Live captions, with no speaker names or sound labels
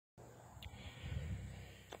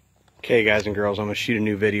Okay guys and girls, I'm going to shoot a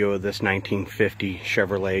new video of this 1950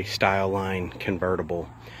 Chevrolet Styleline convertible.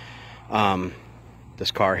 This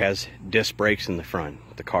car has disc brakes in the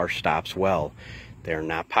front. The car stops well. They're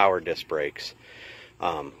not power disc brakes.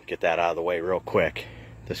 Get that out of the way real quick.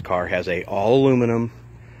 This car has a all aluminum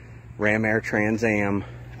Ram Air Trans Am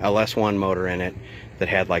LS1 motor in it that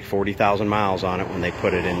had like 40,000 miles on it when they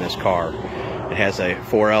put it in this car. It has a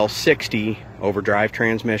 4L60 overdrive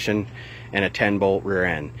transmission and a 10-bolt rear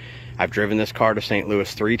end. I've driven this car to St.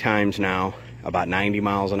 Louis 3 times now, about 90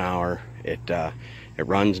 miles an hour. It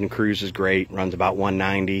runs and cruises great, runs about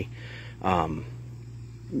 190.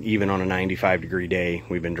 Even on a 95-degree day,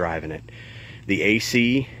 we've been driving it. The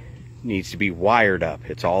AC needs to be wired up.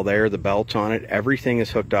 It's all there, the belt's on it, everything is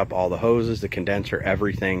hooked up, all the hoses, the condenser,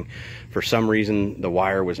 everything. For some reason, the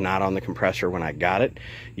wire was not on the compressor when I got it.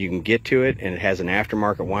 You can get to it, and it has an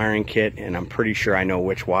aftermarket wiring kit, and I'm pretty sure I know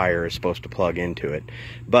which wire is supposed to plug into it.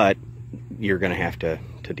 But you're gonna have to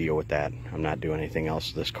deal with that. I'm not doing anything else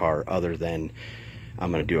to this car other than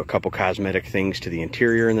I'm going to do a couple cosmetic things to the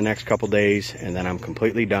interior in the next couple days, and then I'm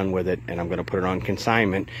completely done with it, and I'm going to put it on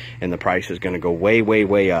consignment, and the price is going to go way, way,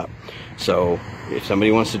 way up. So if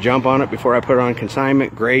somebody wants to jump on it before I put it on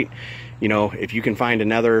consignment, great. You know, if you can find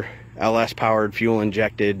another LS powered, fuel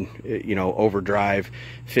injected, you know, overdrive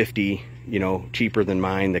 50, you know, cheaper than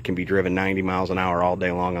mine that can be driven 90 miles an hour all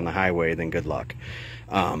day long on the highway, then good luck.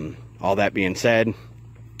 All that being said,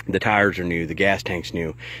 the tires are new, the gas tank's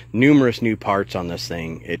new, numerous new parts on this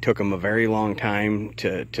thing. It took them a very long time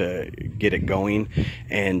to get it going,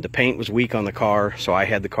 and the paint was weak on the car, so I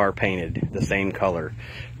had the car painted the same color.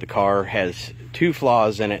 The car has 2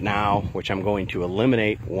 flaws in it now, which I'm going to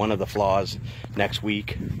eliminate one of the flaws next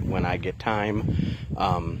week when I get time.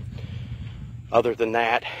 Other than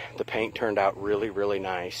that, the paint turned out really, really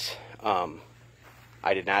nice.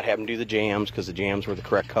 I did not have them do the jams because the jams were the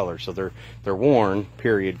correct color, so they're worn,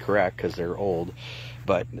 period, correct, because they're old.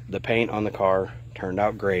 But the paint on the car turned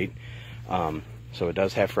out great. So it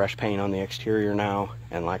does have fresh paint on the exterior now,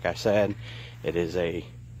 and like I said, it is a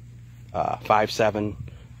 5.7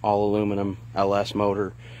 all aluminum LS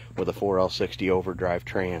motor with a 4L60 overdrive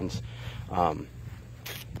trans.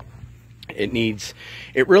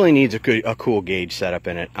 It really needs a cool gauge setup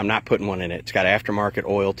in it. I'm not putting one in it. It's got aftermarket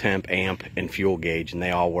oil temp, amp, and fuel gauge, and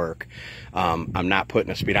they all work. I'm not putting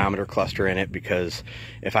a speedometer cluster in it because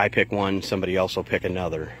if I pick one, somebody else will pick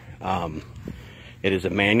another. It is a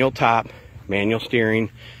manual top, manual steering,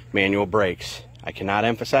 manual brakes. I cannot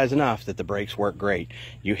emphasize enough that the brakes work great.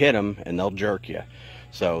 You hit them and they'll jerk you.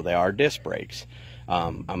 So they are disc brakes.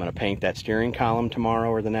 I'm going to paint that steering column tomorrow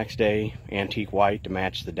or the next day antique white to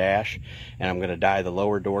match the dash, and I'm going to dye the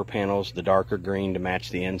lower door panels the darker green to match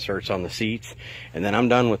the inserts on the seats, and then I'm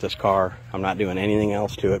done with this car. I'm not doing anything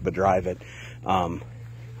else to it but drive it.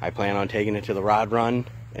 I plan on taking it to the rod run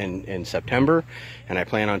in September, and I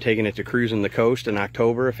plan on taking it to cruising the coast in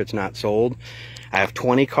October if it's not sold. I have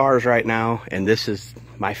 20 cars right now, and this is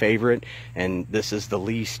my favorite, and this is the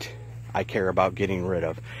least I care about getting rid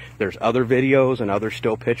of. There's other videos and other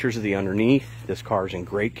still pictures of the underneath. This car's in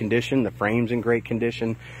great condition. The frame's in great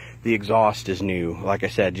condition. The exhaust is new. Like I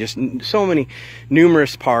said, just so many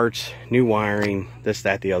numerous parts, new wiring, this,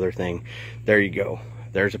 that, the other thing. There you go.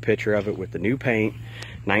 There's a picture of it with the new paint,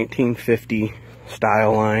 1950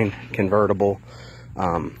 Styleline convertible.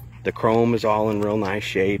 The chrome is all in real nice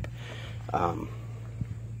shape. You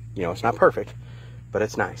know, it's not perfect, but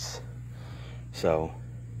it's nice. So,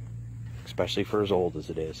 especially for as old as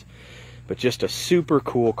it is, but just a super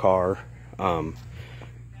cool car. You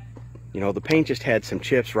know, the paint just had some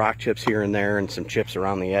chips, rock chips here and there, and some chips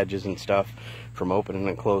around the edges and stuff from opening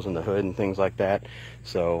and closing the hood and things like that.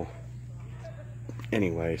 So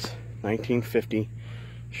anyways, 1950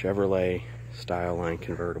 Chevrolet Styleline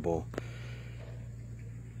convertible,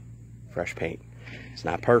 fresh paint. It's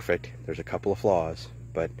not perfect, there's a couple of flaws,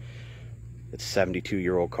 but it's a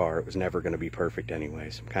 72-year-old car. It was never going to be perfect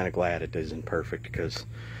anyways. I'm kind of glad it isn't perfect because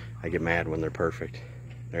I get mad when they're perfect.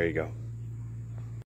 There you go.